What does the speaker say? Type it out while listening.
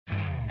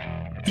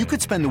You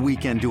could spend the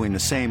weekend doing the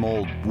same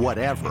old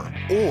whatever,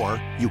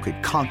 or you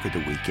could conquer the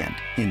weekend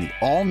in the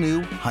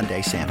all-new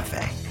Hyundai Santa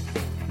Fe.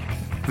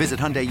 Visit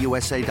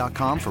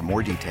HyundaiUSA.com for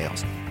more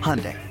details.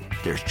 Hyundai,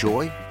 there's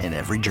joy in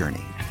every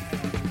journey.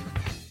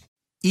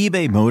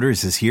 eBay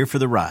Motors is here for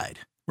the ride.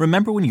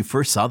 Remember when you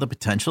first saw the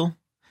potential?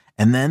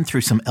 And then through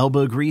some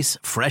elbow grease,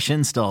 fresh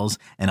installs,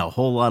 and a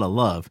whole lot of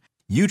love,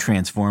 you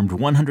transformed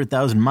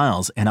 100,000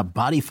 miles and a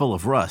body full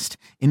of rust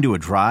into a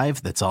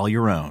drive that's all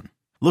your own.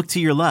 Look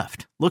to your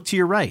left. Look to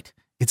your right.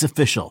 It's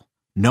official.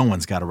 No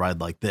one's got a ride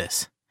like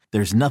this.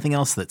 There's nothing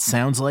else that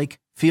sounds like,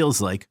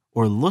 feels like,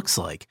 or looks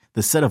like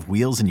the set of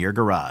wheels in your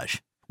garage.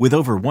 With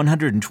over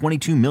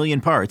 122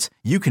 million parts,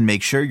 you can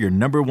make sure your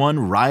number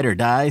one ride or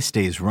die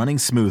stays running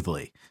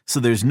smoothly.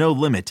 So there's no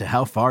limit to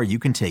how far you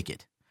can take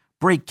it.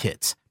 Brake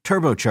kits,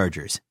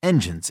 turbochargers,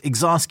 engines,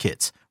 exhaust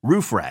kits,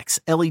 roof racks,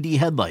 LED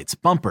headlights,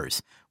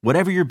 bumpers,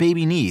 whatever your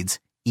baby needs,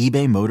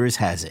 eBay Motors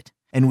has it.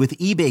 And with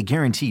eBay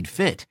Guaranteed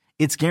Fit,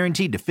 it's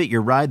guaranteed to fit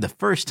your ride the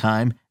first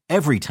time,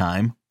 every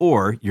time,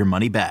 or your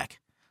money back.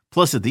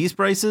 Plus, at these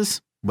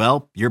prices,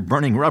 well, you're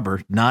burning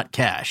rubber, not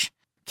cash.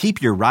 Keep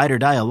your ride or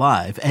die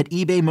alive at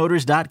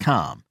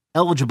ebaymotors.com.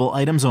 Eligible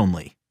items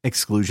only.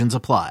 Exclusions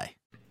apply.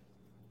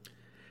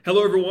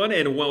 Hello, everyone,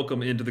 and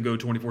welcome into the Go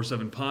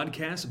 24/7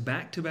 podcast.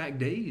 Back-to-back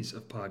days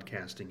of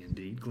podcasting,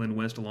 indeed. Glenn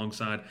West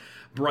alongside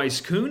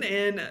Bryce Kuhn,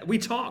 and we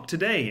talk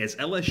today as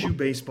LSU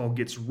baseball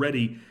gets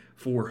ready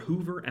for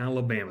Hoover,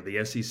 Alabama,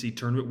 the SEC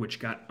tournament, which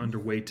got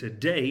underway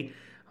today.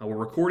 We're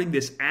recording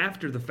this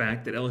after the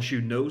fact that LSU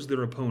knows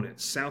their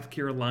opponent, South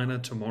Carolina,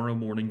 tomorrow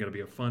morning. Going to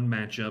be a fun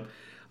matchup.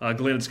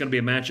 Glenn, it's going to be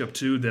a matchup,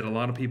 too, that a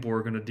lot of people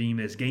are going to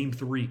deem as Game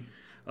 3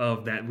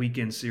 of that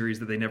weekend series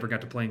that they never got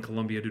to play in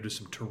Columbia due to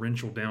some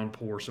torrential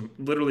downpour,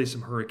 literally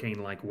some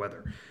hurricane-like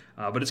weather.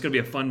 But it's going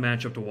to be a fun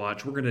matchup to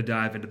watch. We're going to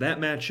dive into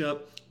that matchup.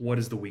 What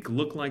does the week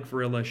look like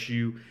for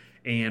LSU?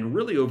 And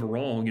really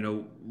overall,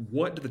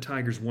 what do the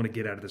Tigers want to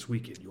get out of this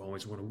weekend? You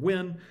always want to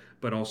win,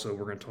 but also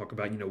we're going to talk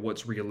about,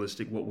 what's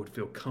realistic, what would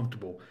feel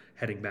comfortable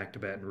heading back to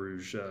Baton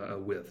Rouge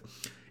with.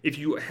 If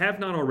you have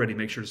not already,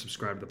 make sure to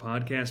subscribe to the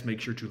podcast.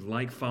 Make sure to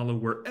like, follow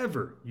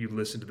wherever you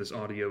listen to this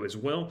audio as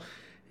well.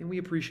 And we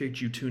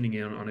appreciate you tuning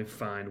in on a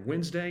fine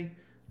Wednesday,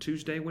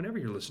 Tuesday, whenever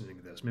you're listening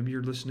to this. Maybe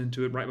you're listening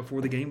to it right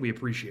before the game. We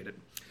appreciate it.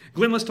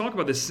 Glenn, let's talk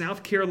about this.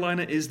 South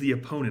Carolina is the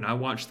opponent. I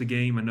watched the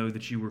game. I know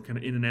that you were kind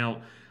of in and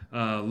out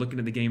looking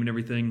at the game and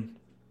everything.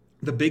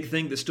 The big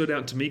thing that stood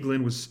out to me,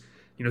 Glenn, was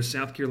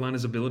South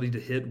Carolina's ability to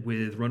hit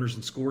with runners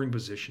in scoring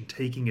position,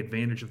 taking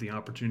advantage of the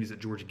opportunities that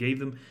Georgia gave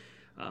them.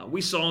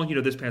 We saw,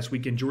 this past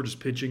weekend, Georgia's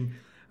pitching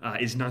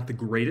is not the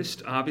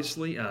greatest,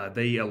 obviously.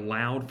 They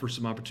allowed for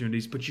some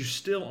opportunities, but you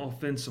still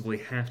offensively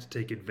have to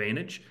take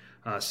advantage.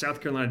 South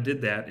Carolina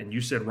did that, and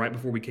you said right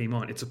before we came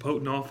on, it's a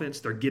potent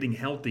offense. They're getting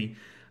healthy.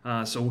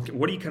 So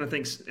what do you kind of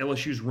think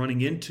LSU's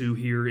running into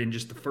here in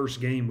just the first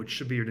game, which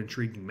should be an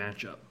intriguing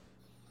matchup?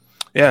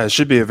 Yeah, it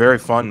should be a very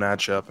fun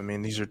matchup. I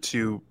mean, these are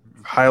two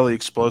highly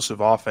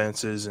explosive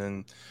offenses,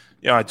 and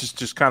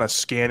just kind of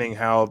scanning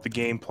how the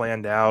game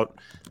planned out.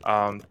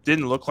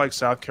 Didn't look like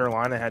South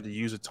Carolina had to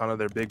use a ton of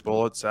their big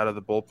bullets out of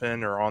the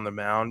bullpen or on the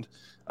mound.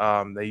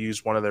 They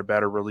used one of their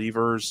better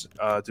relievers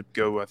to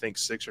go, I think,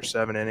 6 or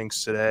 7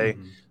 innings today,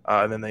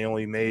 and then they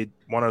only made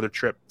one other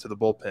trip to the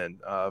bullpen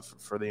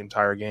for the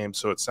entire game.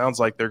 So it sounds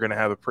like they're going to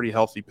have a pretty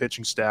healthy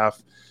pitching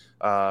staff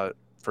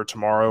for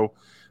tomorrow.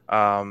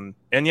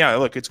 And yeah,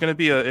 look, it's going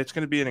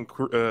to be an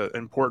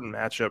important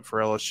matchup for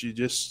LSU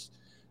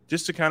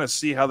just to kind of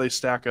see how they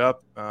stack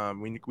up.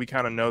 We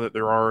kind of know that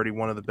they're already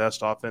one of the best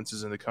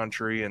offenses in the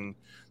country, and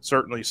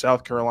certainly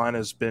South Carolina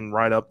has been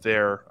right up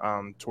there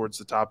towards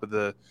the top of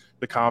the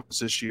conference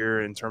this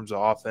year in terms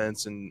of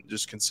offense and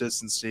just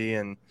consistency.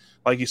 And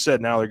like you said,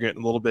 now they're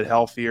getting a little bit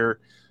healthier.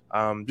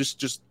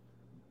 Just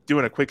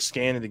doing a quick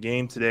scan of the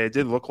game today, it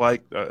did look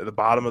like the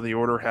bottom of the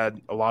order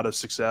had a lot of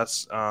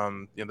success.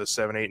 The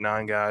 7, 8,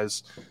 9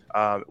 guys,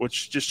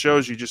 which just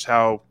shows you just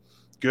how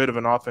good of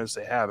an offense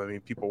they have. I mean,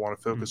 people want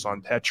to focus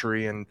on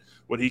Petrie and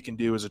what he can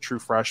do as a true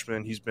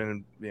freshman. He's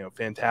been,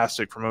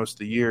 fantastic for most of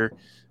the year.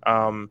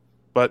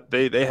 But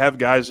they have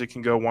guys that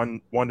can go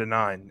 1 to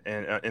 9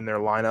 and in their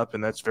lineup,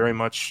 and that's very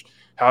much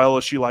how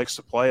LSU likes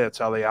to play. That's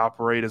how they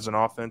operate as an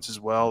offense as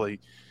well.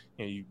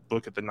 You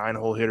look at the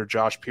 9-hole hitter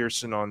Josh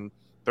Pearson on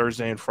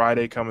Thursday and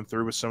Friday coming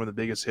through with some of the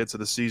biggest hits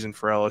of the season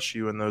for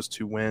LSU in those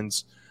 2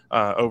 wins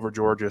over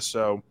Georgia.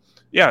 So,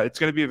 yeah, it's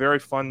going to be a very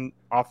fun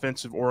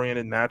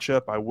offensive-oriented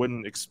matchup.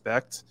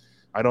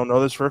 I don't know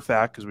this for a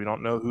fact because we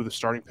don't know who the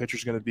starting pitcher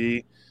is going to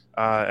be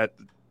at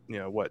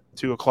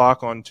 2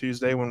 o'clock on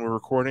Tuesday when we're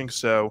recording.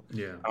 So,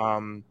 yeah.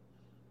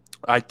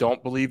 I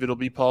don't believe it'll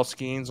be Paul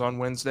Skeens on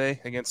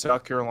Wednesday against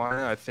South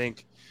Carolina. I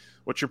think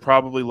what you're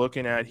probably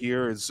looking at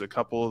here is a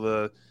couple of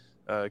the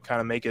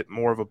kind of make it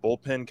more of a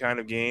bullpen kind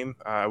of game.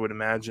 I would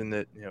imagine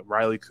that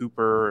Riley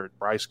Cooper,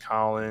 Bryce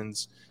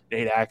Collins,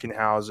 Nate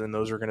Ackenhausen,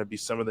 those are going to be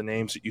some of the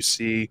names that you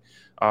see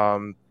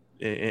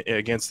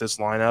against this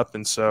lineup.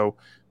 And so,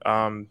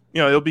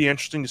 it'll be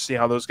interesting to see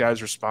how those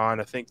guys respond.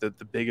 I think that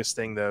the biggest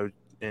thing, though,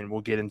 and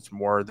we'll get into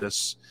more of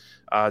this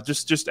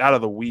just out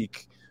of the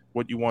week.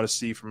 What you want to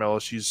see from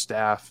LSU's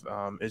staff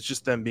is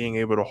just them being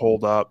able to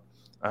hold up,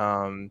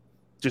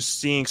 just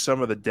seeing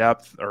some of the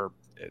depth, or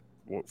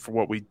for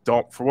what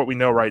we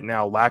know right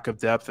now, lack of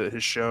depth that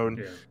has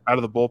shown out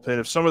of the bullpen.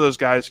 If some of those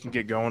guys can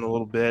get going a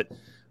little bit,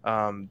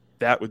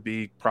 that would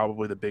be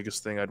probably the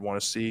biggest thing I'd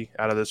want to see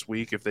out of this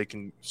week. If they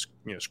can,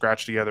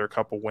 scratch together a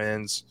couple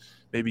wins,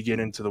 maybe get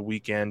into the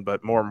weekend,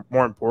 but more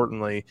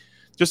importantly,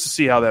 just to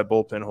see how that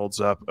bullpen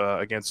holds up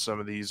against some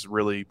of these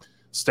really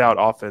stout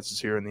offenses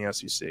here in the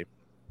SEC.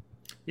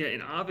 Yeah,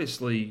 and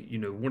obviously,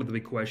 one of the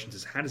big questions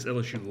is how does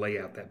LSU lay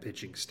out that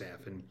pitching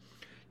staff? And,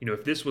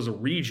 if this was a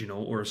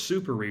regional or a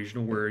super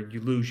regional where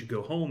you lose, you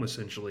go home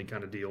essentially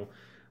kind of deal,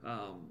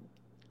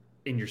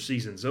 and your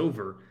season's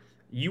over,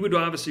 you would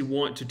obviously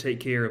want to take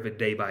care of it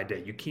day by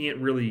day. You can't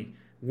really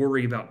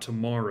worry about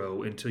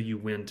tomorrow until you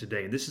win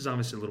today. And this is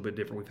obviously a little bit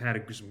different. We've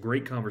had some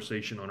great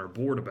conversation on our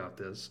board about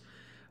this.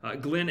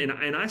 Glenn,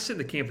 and I sit in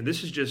the camp, and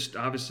this is just,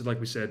 obviously, like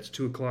we said, it's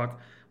 2 o'clock.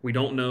 We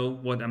don't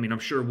know I'm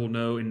sure we'll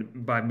know,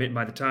 and by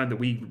the time that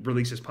we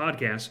release this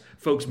podcast,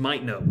 folks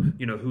might know,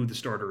 who the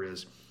starter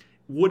is.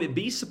 Would it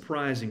be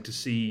surprising to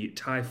see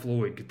Ty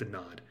Floyd get the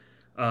nod,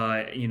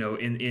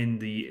 in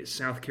the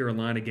South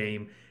Carolina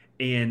game,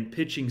 and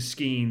pitching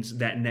Skeens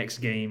that next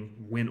game,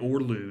 win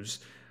or lose?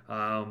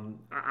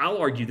 I'll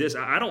argue this.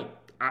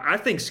 I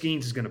think Skeens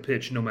is going to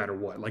pitch no matter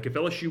what. Like if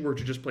LSU were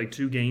to just play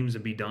 2 games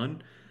and be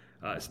done,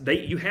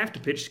 you have to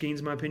pitch Skeens,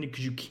 in my opinion,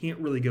 because you can't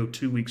really go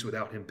 2 weeks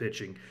without him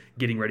pitching,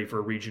 getting ready for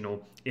a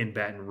regional in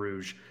Baton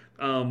Rouge.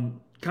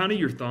 Kind of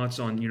your thoughts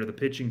on the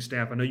pitching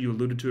staff. I know you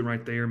alluded to it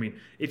right there. I mean,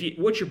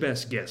 what's your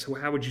best guess?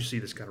 How would you see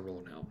this kind of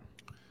rolling out?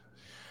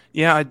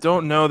 Yeah, I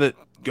don't know that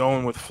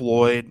going with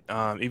Floyd,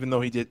 even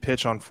though he did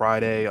pitch on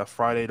Friday, a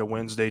Friday to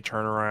Wednesday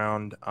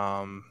turnaround.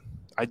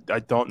 I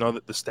don't know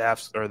that the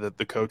staffs or that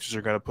the coaches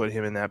are going to put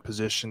him in that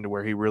position to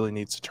where he really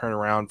needs to turn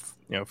around,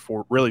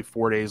 for really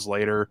 4 days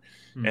later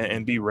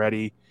and be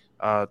ready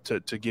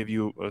to give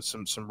you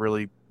some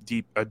really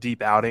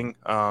deep outing.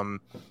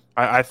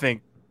 I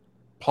think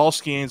Paul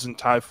Skeens and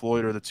Ty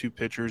Floyd are the 2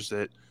 pitchers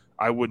that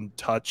I wouldn't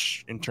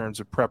touch in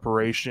terms of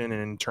preparation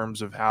and in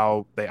terms of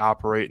how they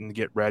operate and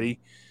get ready,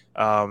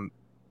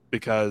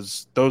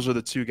 because those are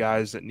the 2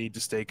 guys that need to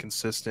stay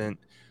consistent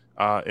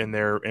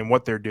in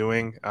what they're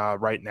doing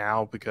right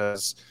now,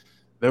 because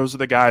those are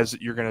the guys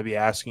that you're going to be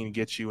asking to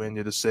get you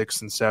into the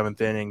 6th and 7th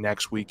inning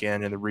next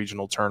weekend in the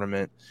regional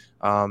tournament.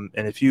 And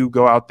if you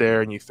go out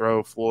there and you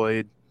throw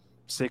Floyd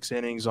 6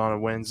 innings on a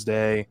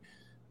Wednesday,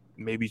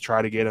 maybe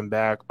try to get him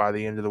back by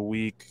the end of the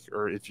week,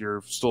 or if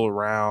you're still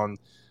around,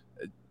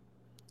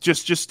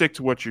 just stick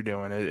to what you're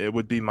doing. It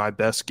would be my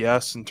best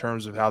guess in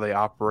terms of how they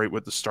operate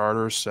with the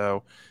starters.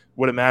 So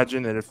would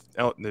imagine that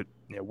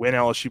when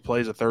LSU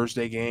plays a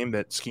Thursday game,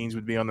 that Skeens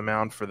would be on the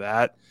mound for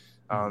that.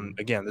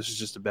 Again, this is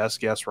just a best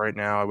guess right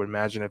now. I would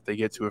imagine if they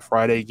get to a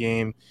Friday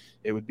game,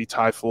 it would be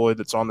Ty Floyd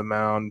that's on the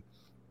mound.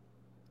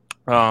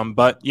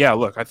 But yeah,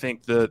 look, I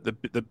think the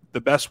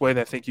best way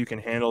that I think you can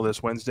handle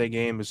this Wednesday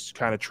game is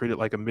kind of treat it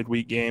like a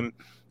midweek game.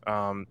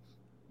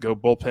 Go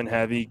bullpen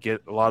heavy,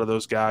 get a lot of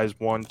those guys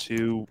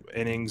 1-2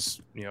 innings,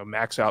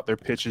 max out their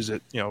pitches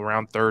at,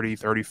 around 30,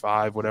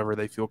 35, whatever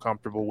they feel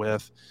comfortable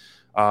with.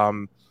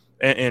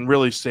 And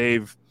really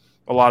save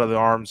a lot of the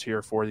arms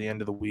here for the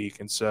end of the week.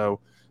 And so,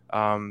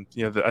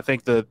 I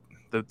think the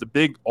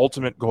big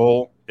ultimate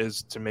goal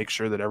is to make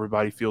sure that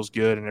everybody feels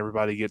good and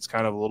everybody gets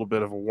kind of a little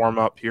bit of a warm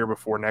up here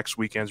before next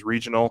weekend's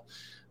regional.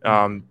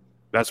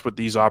 That's what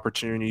these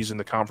opportunities in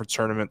the conference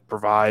tournament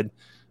provide,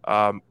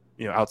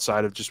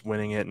 outside of just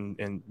winning it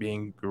and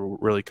being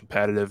really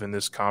competitive in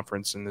this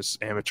conference, in this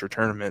amateur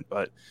tournament.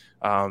 But,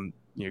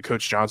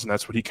 Coach Johnson,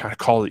 that's what he kind of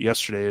called it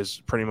yesterday,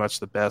 is pretty much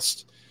the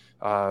best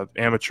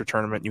amateur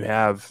tournament you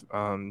have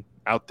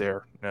out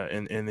there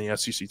in the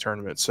SEC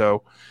tournament.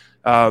 So,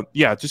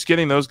 just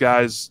getting those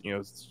guys,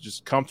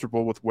 just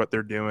comfortable with what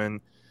they're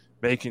doing,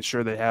 making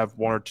sure they have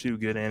 1 or 2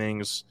 good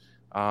innings,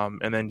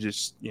 and then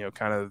just,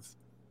 kind of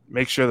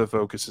make sure the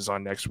focus is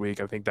on next week.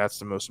 I think that's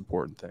the most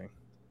important thing.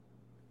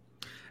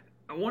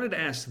 I wanted to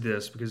ask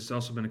this because it's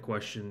also been a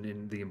question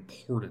in the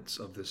importance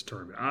of this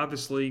tournament.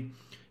 Obviously,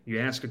 you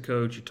ask a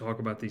coach, you talk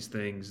about these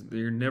things,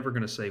 they're never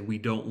going to say, we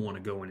don't want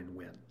to go in and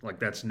win. Like,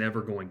 that's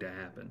never going to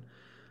happen.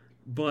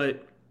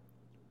 But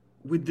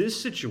with this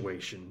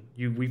situation,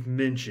 we've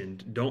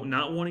mentioned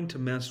not wanting to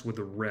mess with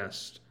the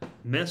rest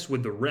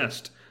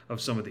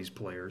of some of these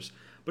players.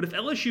 But if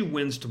LSU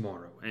wins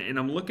tomorrow, and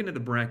I'm looking at the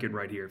bracket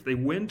right here, if they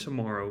win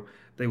tomorrow,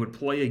 they would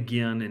play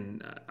again,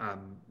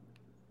 and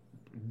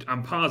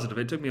I'm positive,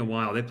 it took me a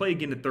while, they play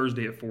again at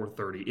Thursday at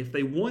 4:30. If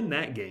they won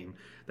that game,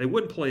 they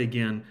wouldn't play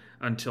again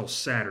until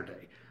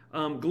Saturday.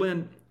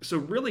 Glenn, so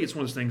really it's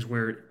one of those things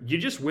where you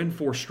just win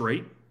 4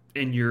 straight,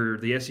 and you're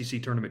the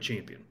SEC tournament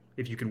champion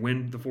if you can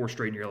win the 4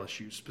 straight in your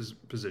LSU's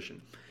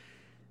position.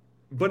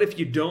 But if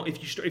you don't,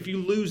 if you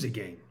lose a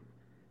game,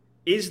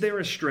 is there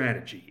a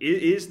strategy?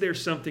 Is there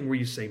something where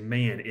you say,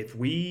 man, if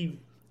we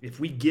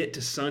get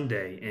to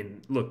Sunday,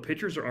 and look,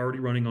 pitchers are already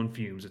running on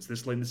fumes. It's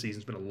this late in the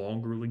season. It's been a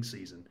long, grueling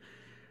season.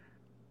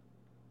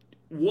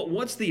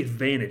 what's the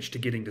advantage to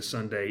getting to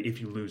Sunday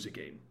if you lose a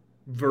game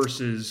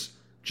versus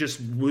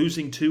just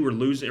losing two or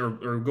losing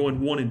or going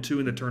 1-2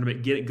 in the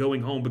tournament,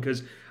 going home?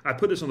 Because I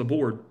put this on the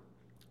board.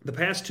 The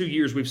past 2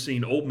 years, we've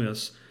seen Ole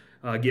Miss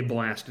get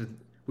blasted.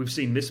 We've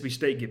seen Mississippi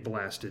State get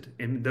blasted,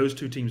 and those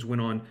two teams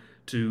went on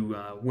to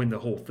win the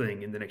whole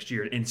thing in the next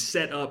year and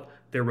set up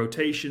their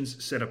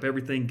rotations, set up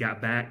everything,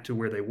 got back to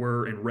where they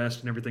were and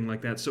rest and everything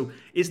like that. So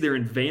is there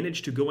an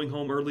advantage to going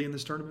home early in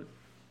this tournament?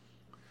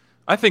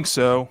 I think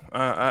so.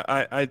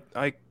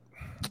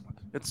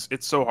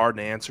 It's so hard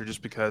to answer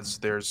just because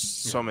there's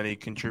so many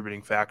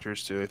contributing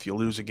factors to if you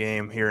lose a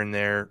game here and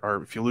there,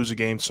 or if you lose a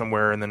game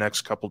somewhere in the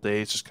next couple of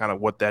days, just kind of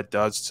what that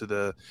does to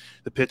the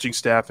pitching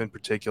staff in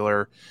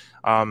particular.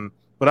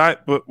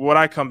 But what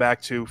I come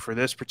back to for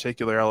this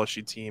particular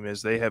LSU team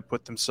is they have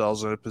put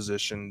themselves in a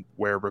position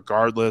where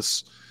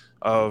regardless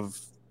of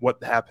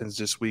what happens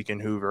this week in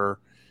Hoover,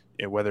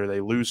 whether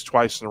they lose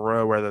twice in a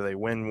row, whether they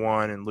win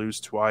one and lose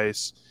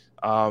twice,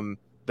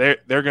 they're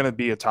going to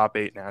be a top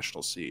 8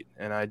 national seed.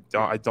 And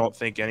I don't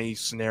think any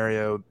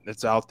scenario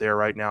that's out there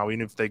right now,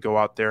 even if they go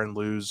out there and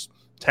lose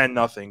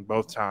 10-0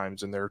 both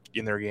times in their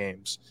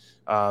games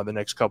the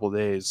next couple of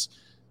days,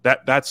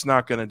 that's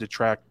not going to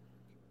detract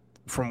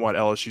from what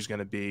LSU is going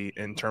to be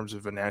in terms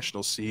of a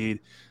national seed.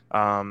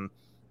 And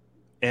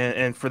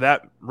for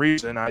that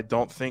reason, I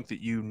don't think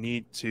that you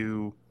need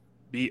to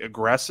be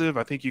aggressive.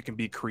 I think you can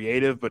be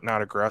creative but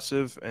not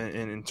aggressive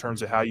in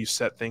terms of how you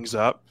set things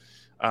up.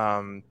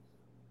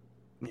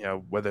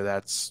 Whether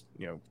that's,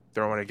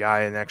 throwing a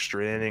guy an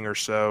extra inning or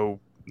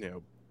so,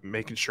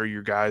 making sure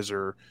your guys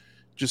are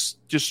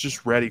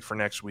just ready for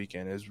next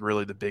weekend is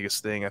really the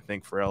biggest thing, I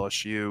think, for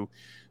LSU.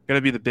 Going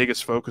to be the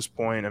biggest focus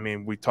point. I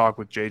mean, we talked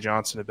with Jay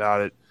Johnson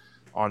about it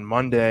on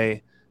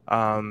Monday.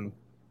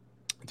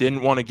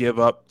 Didn't want to give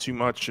up too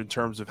much in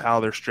terms of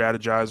how they're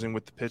strategizing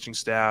with the pitching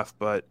staff,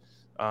 but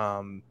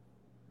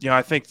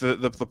I think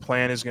the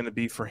plan is going to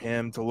be for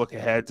him to look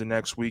ahead to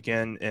next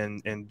weekend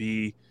and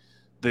be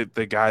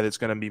the guy that's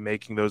going to be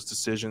making those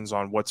decisions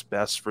on what's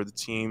best for the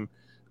team,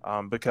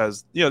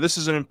 because this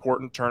is an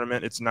important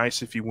tournament. It's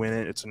nice if you win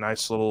it. It's a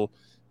nice little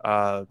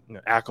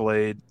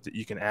accolade that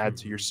you can add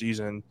to your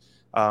season.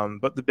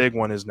 But the big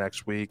one is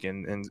next week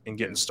and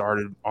getting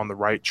started on the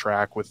right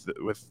track with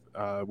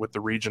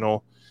the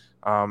regional.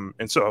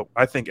 And so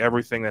I think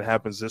everything that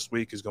happens this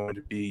week is going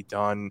to be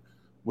done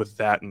with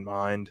that in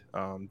mind.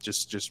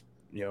 Just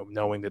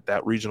knowing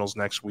that regional's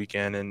next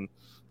weekend and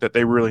that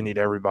they really need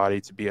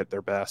everybody to be at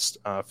their best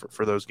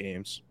for those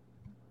games.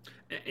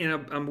 And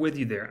I'm with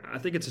you there. I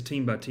think it's a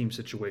team-by-team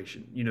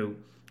situation.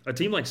 A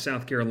team like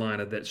South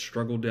Carolina that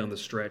struggled down the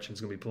stretch and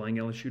is going to be playing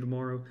LSU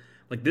tomorrow,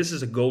 like this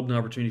is a golden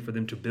opportunity for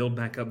them to build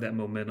back up that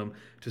momentum,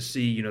 to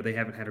see, they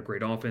haven't had a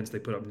great offense. They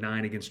put up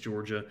 9 against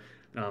Georgia.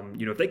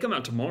 If they come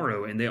out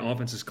tomorrow and their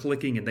offense is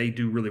clicking and they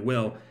do really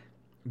well,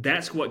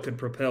 that's what could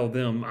propel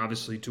them,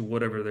 obviously, to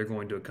whatever they're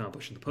going to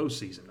accomplish in the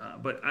postseason.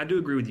 But I do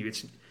agree with you.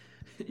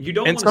 You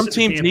don't want to some sit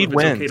teams in need camp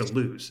wins. it's okay to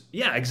lose.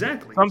 Yeah,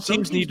 exactly. Some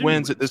teams need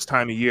wins at this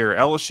time of year.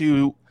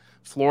 LSU,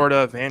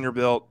 Florida,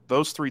 Vanderbilt,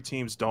 those 3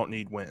 teams don't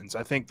need wins.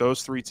 I think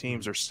those 3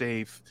 teams are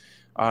safe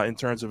in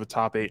terms of a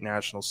top 8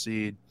 national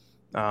seed.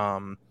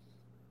 Would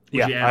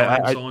you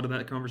add Arkansas into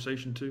that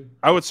conversation too?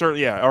 I would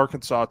certainly,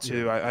 Arkansas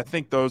too. Yeah. I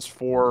think those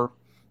 4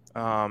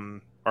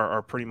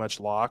 are pretty much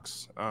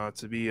locks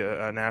to be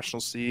a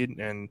national seed,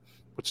 and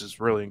which is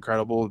really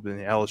incredible.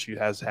 LSU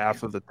has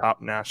half of the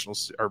top national,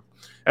 or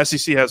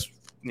SEC has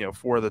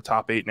 4 of the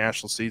top 8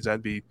 national seeds.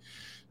 That'd be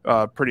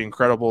pretty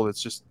incredible.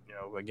 It's just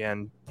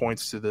again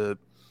points to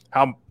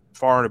how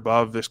far and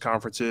above this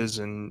conference is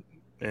in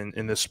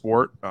this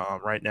sport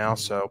right now.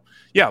 So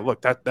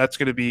look, that's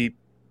going to be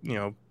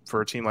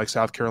for a team like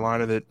South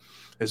Carolina that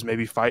is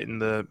maybe fighting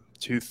the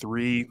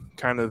 2-3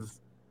 kind of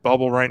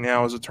bubble right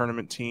now as a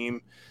tournament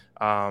team.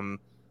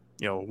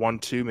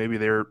 1-2, maybe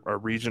they're a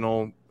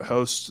regional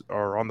host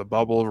or on the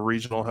bubble of a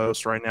regional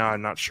host right now.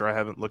 I'm not sure. I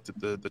haven't looked at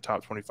the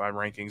top 25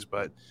 rankings,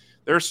 but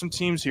there are some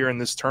teams here in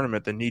this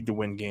tournament that need to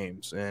win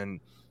games, and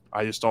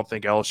I just don't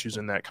think LSU's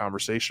in that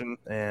conversation,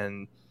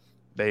 and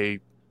they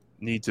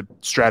need to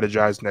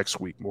strategize next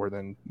week more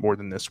than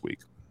this week.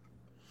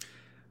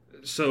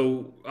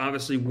 So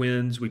obviously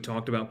wins. We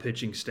talked about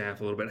pitching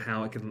staff a little bit,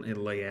 how it can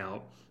lay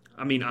out.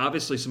 I mean,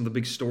 obviously some of the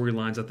big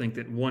storylines, I think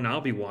that one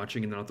I'll be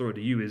watching, and then I'll throw it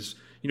to you, is,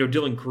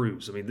 Dylan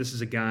Cruz. I mean, this is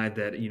a guy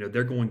that,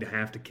 they're going to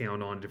have to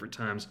count on at different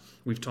times.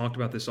 We've talked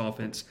about this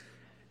offense.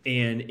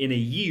 And in a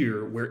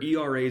year where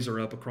ERAs are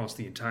up across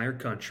the entire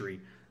country,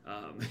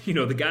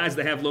 the guys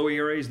that have low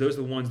ERAs, those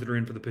are the ones that are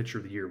in for the Pitcher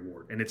of the Year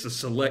award. And it's a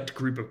select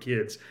group of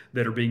kids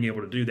that are being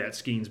able to do that,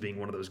 Skeens being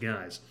one of those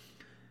guys.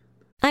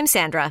 I'm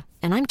Sandra,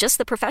 and I'm just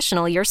the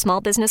professional your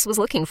small business was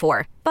looking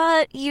for.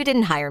 But you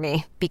didn't hire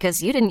me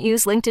because you didn't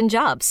use LinkedIn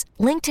Jobs.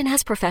 LinkedIn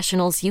has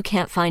professionals you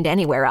can't find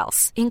anywhere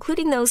else,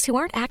 including those who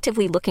aren't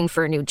actively looking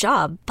for a new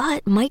job,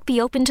 but might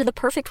be open to the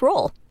perfect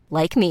role,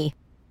 like me.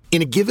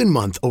 In a given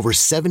month, over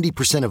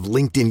 70% of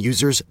LinkedIn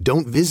users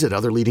don't visit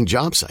other leading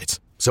job sites.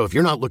 So if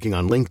you're not looking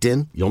on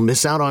LinkedIn, you'll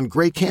miss out on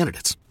great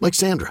candidates like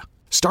Sandra.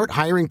 Start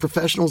hiring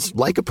professionals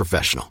like a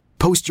professional.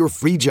 Post your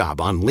free job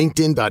on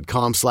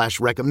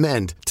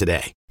linkedin.com/recommend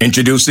today.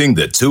 Introducing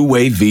the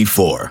two-way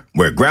V4,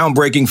 where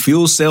groundbreaking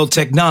fuel cell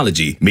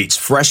technology meets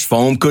fresh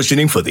foam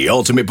cushioning for the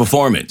ultimate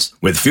performance.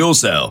 With Fuel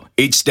Cell,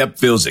 each step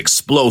feels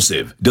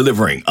explosive,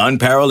 delivering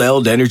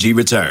unparalleled energy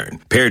return.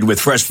 Paired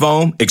with fresh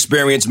foam,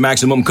 experience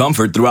maximum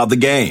comfort throughout the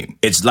game.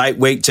 Its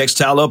lightweight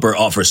textile upper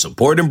offers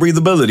support and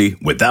breathability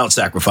without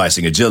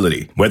sacrificing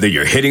agility. Whether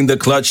you're hitting the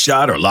clutch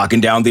shot or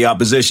locking down the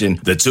opposition,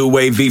 the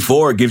two-way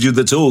V4 gives you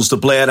the tools to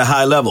play at a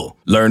high level.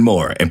 Learn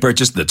more and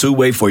purchase the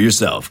two-way for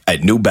yourself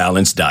at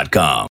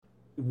newbalance.com.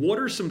 What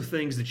are some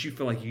things that you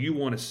feel like you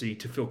want to see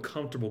to feel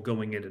comfortable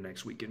going into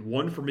next weekend?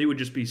 One for me would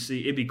just be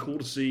it'd be cool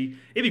to see.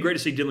 It'd be great to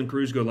see Dylan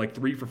Cruz go like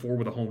 3 for 4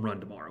 with a home run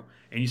tomorrow,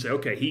 and you say,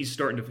 okay, he's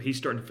starting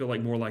to feel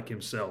like more like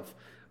himself.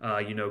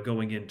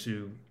 Going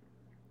into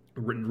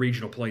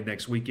regional play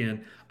next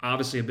weekend.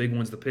 Obviously, a big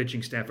one's the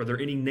pitching staff. Are there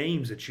any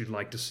names that you'd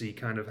like to see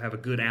kind of have a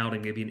good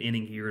outing, maybe an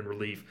inning here in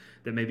relief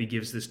that maybe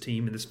gives this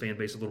team and this fan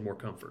base a little more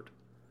comfort?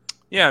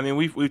 Yeah, I mean,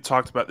 we've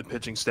talked about the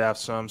pitching staff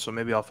some, so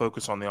maybe I'll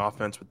focus on the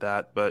offense with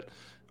that. But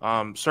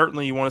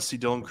certainly you want to see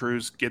Dylan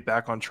Cruz get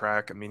back on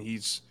track. I mean, he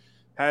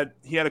had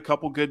a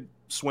couple good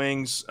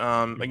swings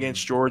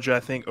against Georgia.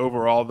 I think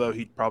overall, though,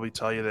 he'd probably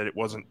tell you that it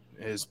wasn't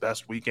his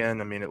best weekend.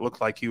 I mean, it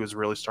looked like he was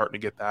really starting to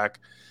get back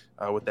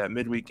with that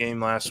midweek game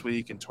last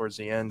week and towards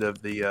the end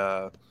of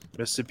the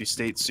Mississippi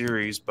State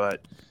series.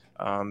 But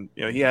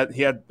he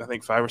had I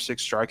think 5 or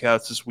 6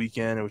 strikeouts this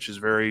weekend, which is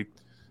very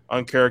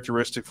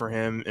uncharacteristic for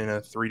him in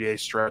a 3-day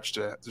stretch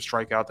to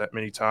strike out that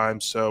many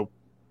times. So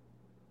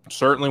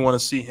certainly want to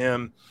see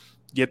him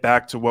get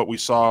back to what we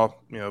saw,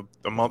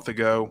 a month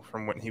ago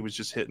from when he was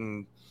just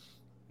hitting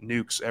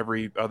nukes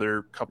every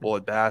other couple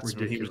at bats. I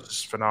mean, he was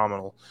just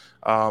phenomenal.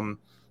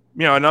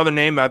 Another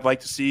name I'd like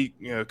to see,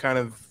 kind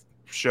of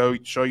show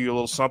you a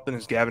little something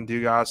is Gavin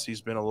Dugas.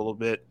 He's been a little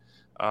bit,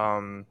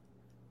 I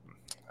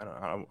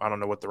don't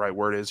know what the right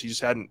word is. He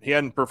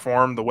hadn't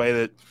performed the way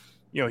that,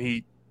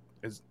 he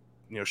is,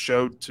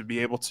 showed to be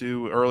able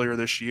to earlier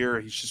this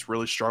year. He's just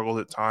really struggled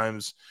at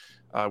times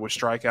with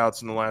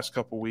strikeouts in the last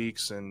couple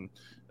weeks, and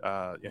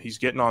he's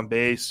getting on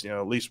base,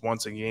 at least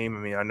once a game.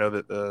 I mean, I know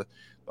that the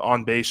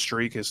on base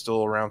streak is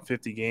still around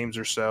 50 games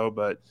or so,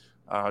 but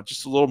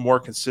just a little more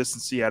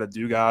consistency out of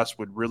Dugas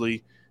would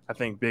really, I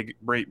think,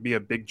 be a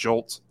big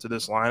jolt to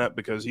this lineup,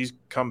 because he's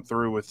come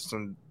through with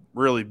some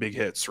really big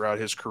hits throughout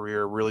his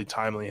career, really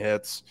timely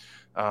hits,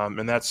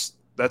 and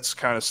that's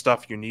kind of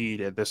stuff you need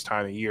at this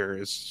time of year,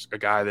 is a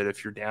guy that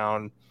if you're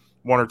down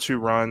 1 or 2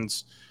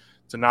 runs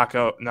to knock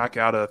out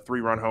a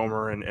 3-run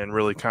homer and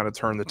really kind of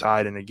turn the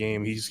tide in a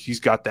game. He's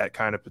got that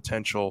kind of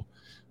potential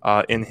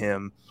in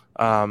him.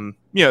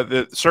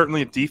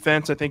 Certainly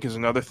defense, I think, is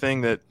another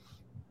thing that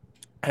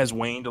has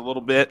waned a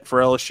little bit for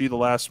LSU the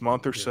last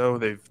month or so.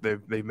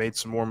 They've made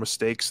some more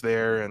mistakes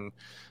there, and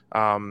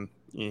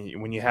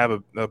when you have a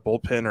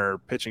bullpen or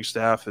pitching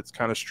staff that's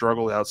kind of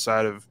struggled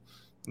outside of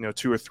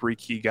 2 or 3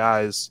 key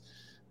guys,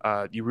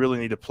 you really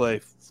need to play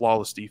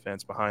flawless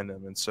defense behind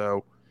them. And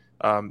so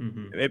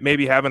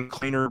maybe having a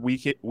cleaner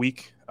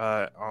week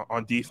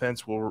on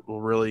defense will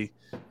really,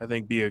 I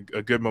think, be a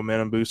good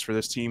momentum boost for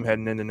this team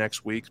heading into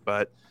next week.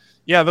 But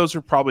yeah, those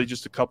are probably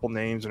just a couple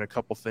names and a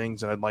couple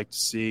things that I'd like to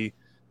see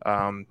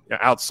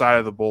outside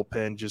of the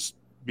bullpen, just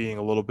being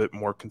a little bit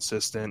more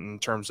consistent in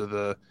terms of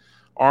the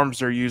arms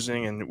they're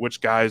using and which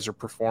guys are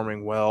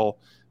performing well.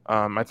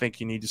 I think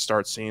you need to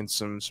start seeing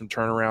some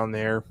turnaround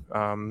there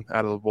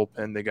out of the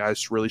bullpen. The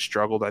guys really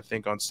struggled, I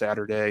think, on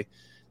Saturday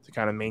to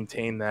kind of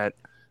maintain that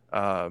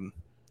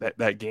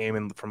game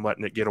and from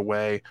letting it get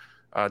away.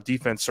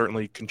 Defense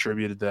certainly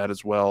contributed to that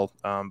as well,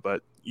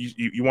 but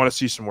you want to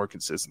see some more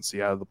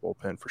consistency out of the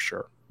bullpen for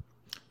sure.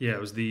 Yeah,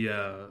 it was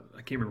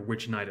I can't remember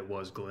which night it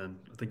was, Glenn.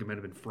 I think it might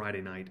have been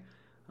Friday night.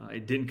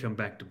 It didn't come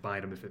back to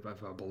bite him, if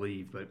I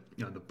believe, but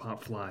the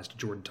pop flies to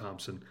Jordan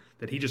Thompson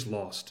that he just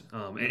lost.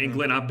 And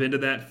Glenn, I've been to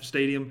that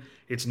stadium.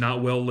 It's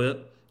not well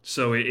lit,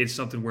 so it's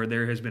something where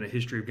there has been a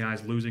history of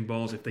guys losing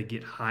balls if they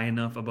get high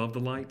enough above the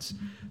lights.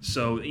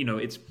 So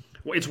it's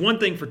one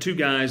thing for 2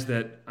 guys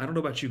that, I don't know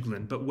about you,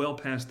 Glenn, but well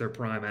past their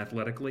prime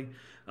athletically,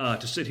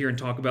 to sit here and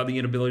talk about the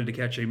inability to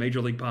catch a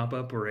major league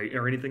pop-up or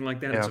anything like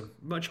that. Yeah. It's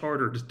much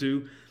harder to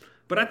do.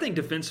 But I think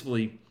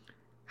defensively,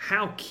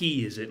 how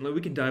key is it? And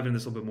we can dive into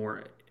this a little bit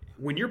more.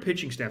 When your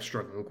pitching staff's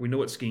struggling, look, we know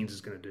what Skeens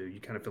is going to do. You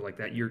kind of feel like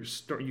that. You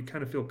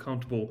kind of feel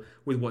comfortable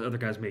with what other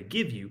guys may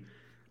give you.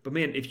 But,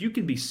 man, if you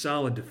can be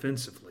solid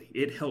defensively,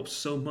 it helps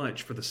so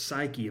much for the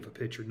psyche of a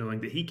pitcher,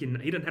 knowing that he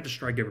doesn't have to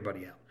strike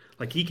everybody out.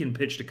 Like, he can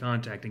pitch to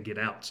contact and get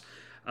outs.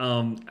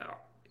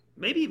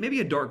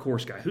 Maybe a dark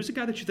horse guy. Who's a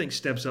guy that you think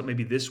steps up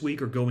maybe this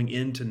week or going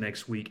into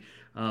next week?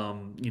 Is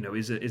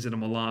it a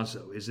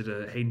Milazzo? Is it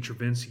a Hayden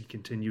Travinski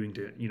continuing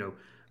to,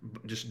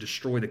 just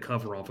destroy the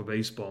cover off of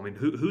baseball? I mean,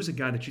 who's a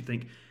guy that you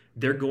think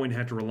they're going to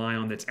have to rely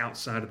on that's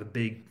outside of the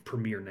big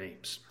premier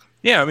names?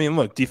 Yeah, I mean,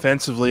 look,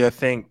 defensively, I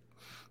think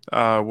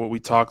what we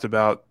talked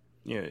about,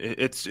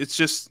 it's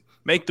just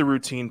make the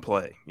routine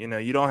play.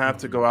 You don't have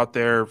to go out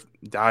there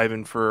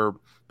diving for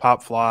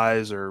pop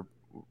flies or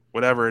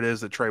whatever it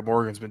is that Trey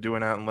Morgan's been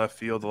doing out in left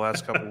field the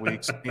last couple of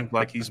weeks. It seems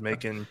like he's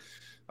making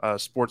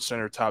Sports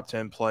Center top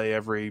 10 play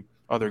every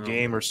other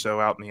game or so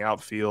out in the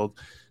outfield.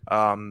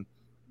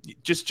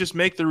 Just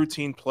make the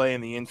routine play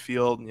in the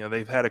infield.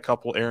 They've had a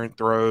couple errant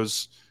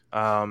throws,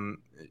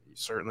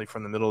 certainly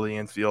from the middle of the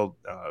infield,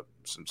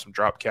 some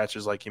drop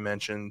catches like you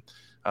mentioned,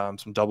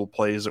 some double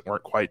plays that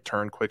weren't quite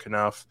turned quick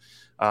enough.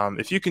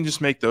 If you can just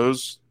make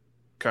those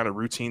kind of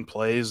routine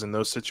plays in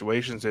those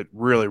situations, it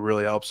really,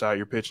 really helps out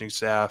your pitching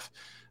staff.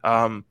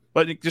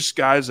 But just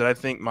guys that I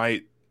think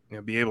might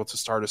be able to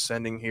start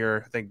ascending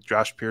here. I think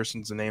Josh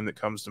Pearson's the name that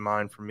comes to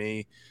mind for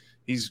me.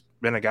 He's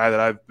been a guy that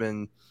I've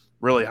been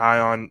really high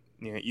on,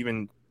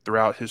 even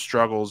throughout his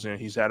struggles.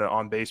 He's had an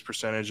on-base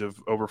percentage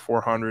of over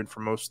 400 for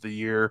most of the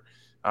year.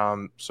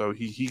 So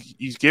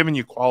he's given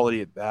you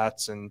quality at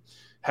bats and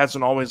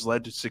hasn't always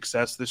led to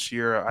success this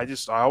year. I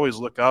always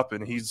look up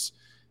and he's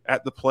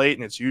at the plate,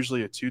 and it's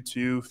usually a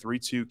 2-2,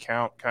 3-2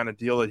 count kind of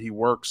deal that he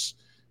works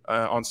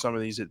on some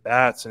of these at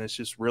bats, and it's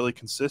just really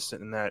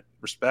consistent in that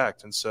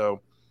respect. And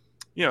so,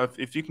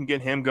 if you can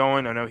get him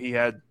going, I know he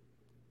had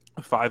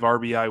a 5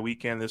 RBI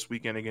weekend this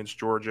weekend against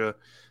Georgia.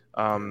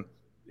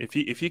 If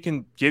he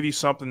can give you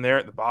something there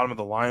at the bottom of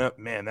the lineup,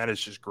 man, that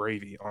is just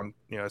gravy on.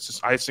 It's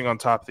just icing on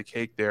top of the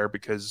cake there,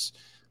 because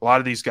a lot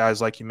of these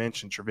guys, like you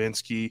mentioned,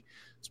 Travinsky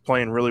is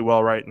playing really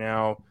well right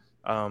now.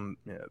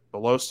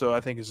 Beloso,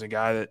 I think, is a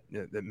guy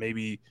that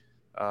maybe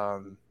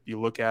you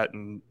look at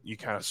and you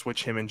kind of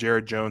switch him and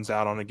Jared Jones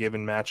out on a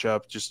given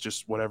matchup,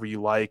 just whatever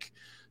you like.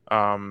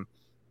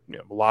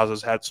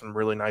 Milazzo's had some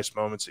really nice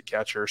moments at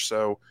catcher,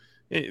 so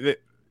it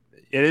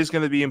is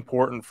going to be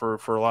important for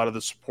a lot of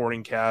the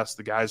supporting cast,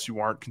 the guys who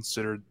aren't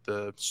considered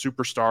the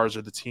superstars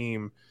of the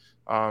team,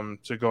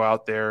 to go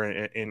out there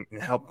and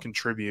help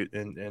contribute,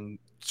 and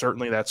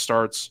certainly that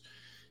starts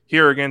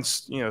here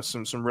against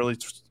some really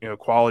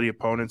quality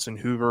opponents in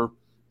Hoover.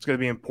 It's going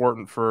to be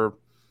important for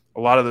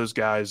a lot of those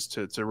guys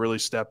to really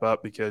step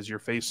up, because you're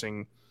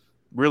facing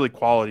really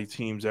quality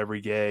teams every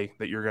day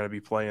that you're going to be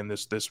playing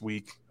this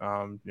week.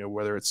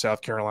 Whether it's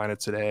South Carolina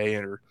today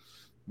or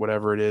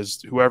whatever it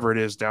is, whoever it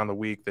is down the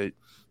week that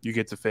you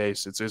get to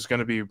face, it's going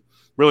to be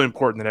really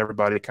important that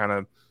everybody kind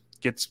of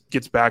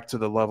gets back to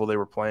the level they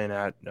were playing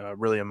at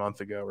really a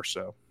month ago or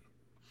so.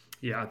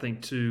 Yeah, I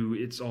think too,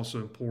 it's also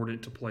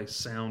important to play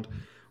sound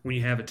when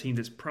you have a team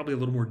that's probably a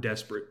little more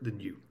desperate than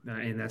you,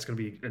 and that's going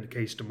to be the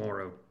case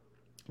tomorrow.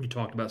 You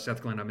talked about South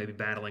Carolina maybe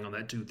battling on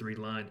that 2-3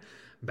 line,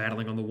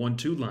 battling on the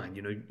 1-2 line.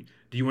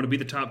 Do you want to be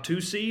the top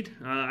 2 seed?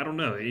 I don't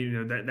know.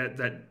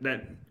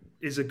 That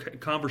is a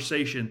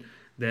conversation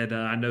that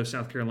I know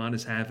South Carolina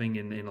is having,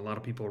 and a lot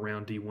of people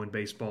around D1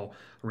 baseball,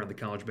 around the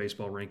college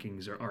baseball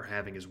rankings are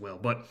having as well.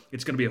 But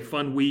it's going to be a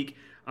fun week.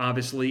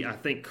 Obviously, I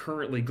think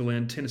currently,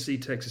 Glenn, Tennessee,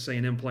 Texas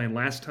A&M playing.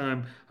 Last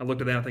time I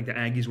looked at that, I think the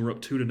Aggies were up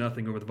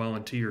 2-0 over the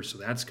Volunteers, so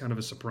that's kind of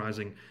a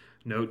surprising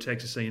note.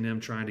 Texas A&M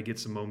trying to get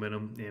some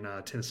momentum, and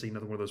Tennessee,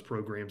 another one of those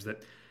programs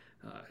that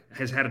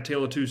has had a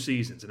tale of 2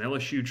 seasons, and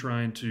LSU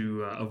trying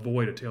to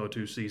avoid a tale of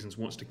 2 seasons,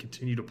 wants to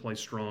continue to play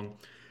strong.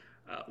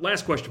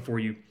 Last question for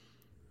you.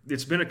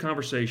 It's been a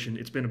conversation.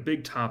 It's been a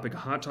big topic, a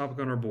hot topic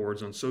on our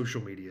boards, on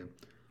social media.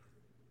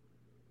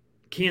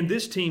 Can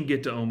this team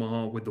get to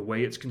Omaha with the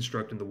way it's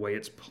constructed, the way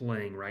it's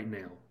playing right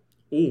now?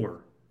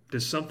 Or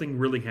does something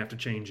really have to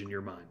change in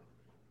your mind?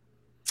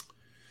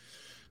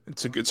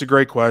 It's a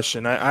great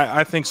question.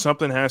 I think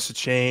something has to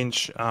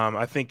change.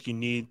 I think you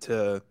need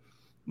to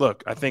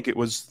look. I think it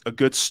was a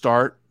good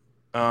start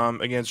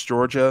against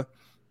Georgia,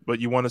 but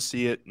you want to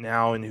see it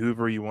now in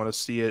Hoover. You want to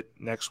see it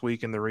next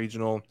week in the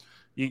regional.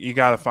 You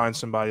got to find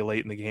somebody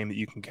late in the game that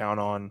you can count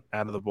on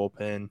out of the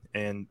bullpen.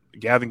 And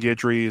Gavin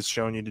Guidry has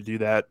shown you to do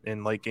that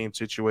in late game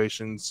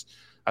situations.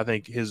 I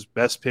think his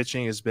best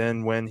pitching has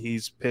been when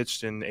he's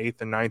pitched in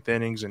 8th and 9th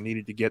innings and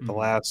needed to get the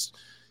last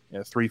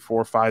 3,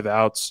 4, 5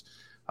 outs.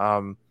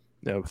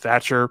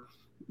 Thatcher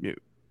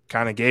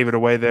kind of gave it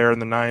away there in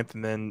the 9th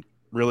and then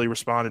really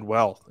responded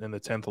well in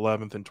the 10th,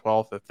 11th, and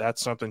 12th. If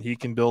that's something he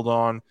can build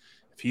on,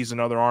 if he's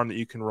another arm that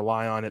you can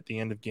rely on at the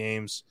end of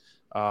games,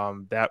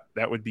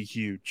 that would be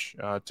huge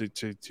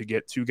to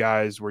get 2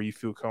 guys where you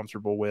feel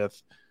comfortable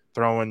with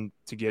throwing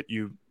to get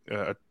you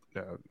a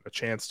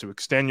chance to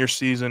extend your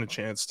season, a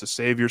chance to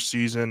save your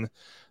season,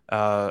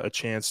 a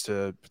chance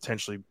to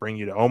potentially bring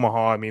you to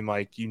Omaha. I mean,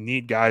 you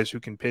need guys who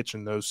can pitch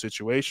in those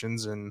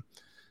situations, and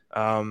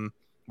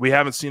we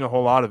haven't seen a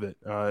whole lot of it,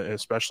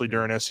 especially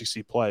during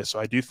SEC play. So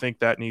I do think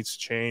that needs to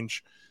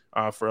change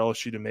for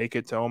LSU to make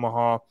it to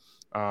Omaha.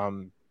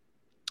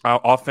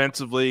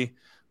 Offensively,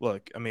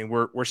 look, I mean,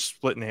 we're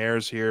splitting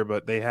hairs here,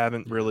 but they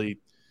haven't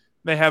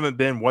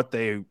been what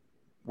they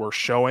were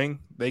showing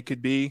they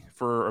could be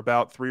for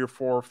about 3 or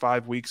 4 or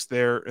 5 weeks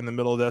there in the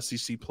middle of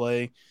SEC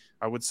play.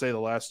 I would say the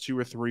last 2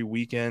 or 3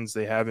 weekends,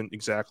 they haven't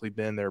exactly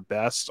been their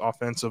best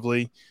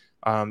offensively.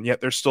 Yet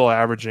they're still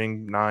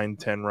averaging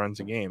 9-10 runs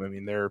a game. I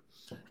mean, they're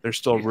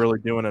still really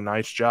doing a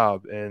nice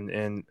job.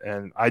 And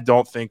I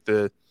don't think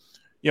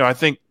I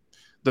think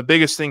the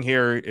biggest thing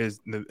here is,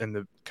 and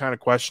the kind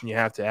of question you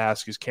have to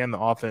ask is, can the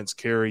offense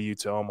carry you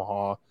to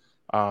Omaha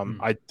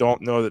I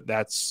don't know that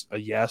that's a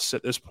yes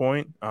at this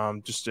point,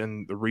 just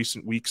in the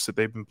recent weeks that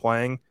they've been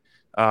playing.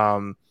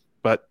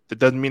 But that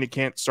doesn't mean it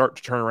can't start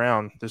to turn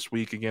around this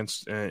week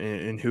against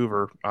in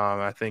Hoover.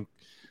 I think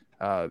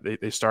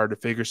they started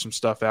to figure some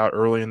stuff out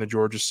early in the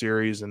Georgia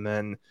series, and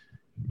then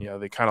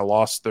they kind of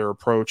lost their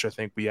approach. I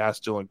think we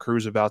asked Dylan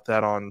Cruz about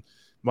that on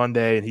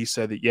Monday, and he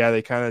said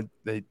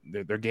that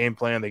their game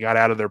plan, they got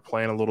out of their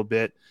plan a little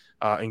bit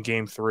in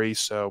Game 3.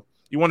 So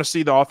you want to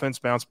see the offense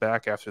bounce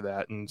back after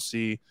that and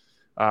see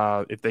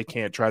if they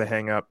can't try to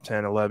hang up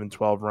 10, 11,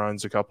 12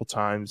 runs a couple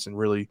times and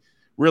really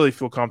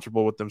feel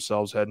comfortable with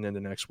themselves heading into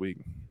next week.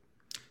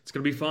 It's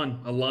going to be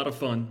fun, a lot of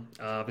fun.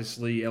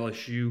 Obviously,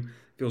 LSU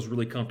feels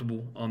really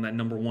comfortable on that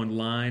number 1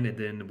 line, and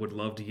then would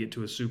love to get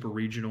to a super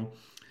regional.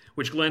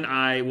 Which, Glenn,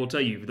 I will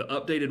tell you, the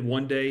updated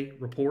one-day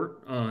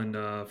report on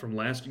from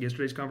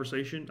yesterday's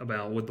conversation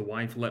about would the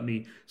wife let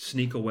me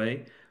sneak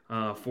away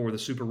for the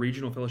super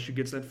regional if LSU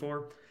gets that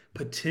far?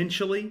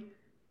 Potentially,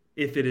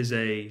 if it is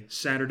a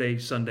Saturday,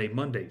 Sunday,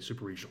 Monday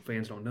super regional.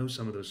 Fans don't know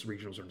some of those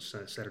regionals are on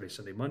Saturday,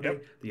 Sunday, Monday.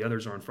 Yep. The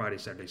others are on Friday,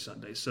 Saturday,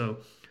 Sunday. So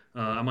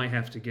I might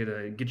have to get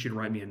you to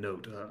write me a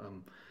note.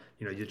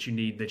 That you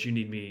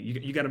need me.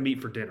 You got to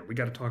meet for dinner. We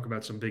got to talk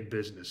about some big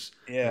business.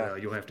 Yeah,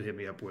 you'll have to hit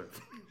me up with.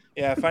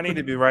 Yeah, if I need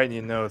to be writing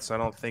you notes, I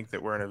don't think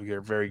that we're in a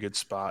very good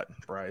spot,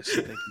 Bryce.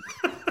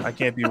 I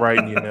can't be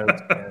writing you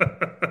notes,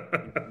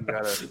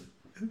 man.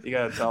 You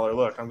gotta tell her,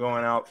 look, I'm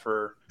going out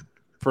for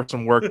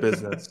some work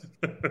business.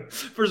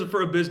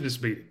 for a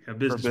business meeting.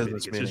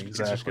 It's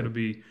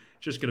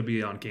just gonna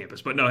be on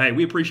campus. But no, hey,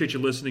 we appreciate you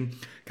listening.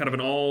 Kind of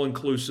an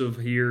all-inclusive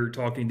here,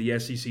 talking the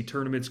SEC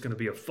tournament. It's going to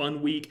be a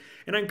fun week,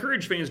 and I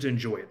encourage fans to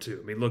enjoy it too.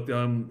 I mean, look,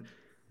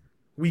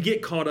 we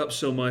get caught up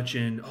so much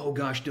in, oh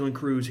gosh, Dylan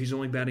Cruz, he's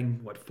only batting,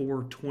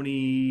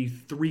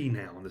 423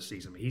 now in the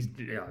season. I mean, he's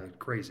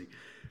crazy.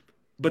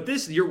 But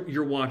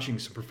you're watching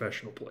some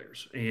professional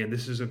players, and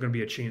this is going to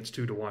be a chance,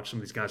 too, to watch some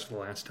of these guys for the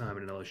last time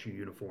in an LSU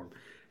uniform.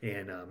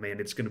 And, man,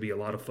 it's going to be a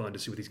lot of fun to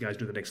see what these guys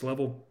do at the next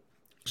level.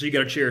 So you got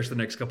to cherish the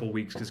next couple of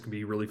weeks because it's going to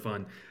be really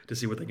fun to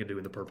see what they can do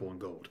in the purple and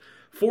gold.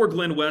 For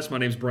Glenn West, my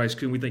name is Bryce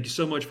Kuhn. We thank you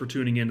so much for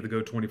tuning in to the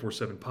Go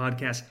 24/7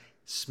 podcast.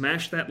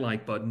 Smash that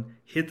like button.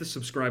 Hit the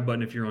subscribe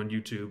button if you're on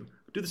YouTube.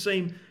 Do the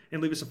same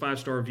and leave us a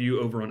 5-star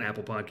review over on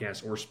Apple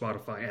Podcasts or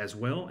Spotify as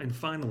well. And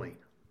finally,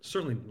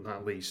 certainly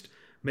not least,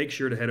 make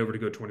sure to head over to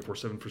Go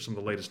 24/7 for some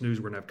of the latest news.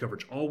 We're going to have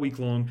coverage all week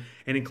long,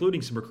 and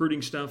including some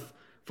recruiting stuff.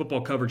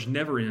 Football coverage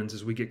never ends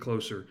as we get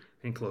closer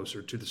and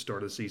closer to the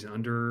start of the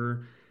season.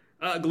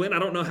 Glenn, I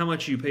don't know how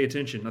much you pay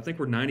attention. I think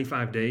we're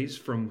 95 days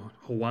from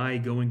Hawaii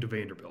going to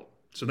Vanderbilt.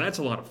 So that's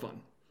a lot of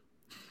fun.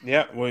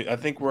 Yeah, I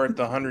think we're at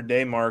the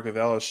 100-day mark of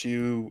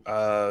LSU,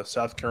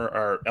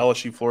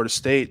 LSU, Florida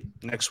State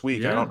next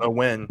week. Yeah. I don't know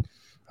when.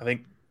 I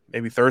think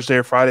maybe Thursday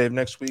or Friday of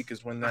next week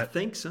is when that I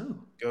think so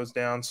goes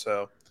down.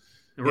 So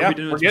and we're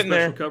doing some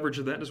special coverage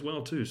of that as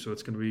well too. So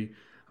it's going to be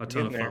a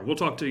ton of fun. We'll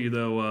talk to you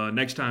though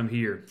next time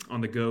here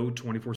on the Go 24/7.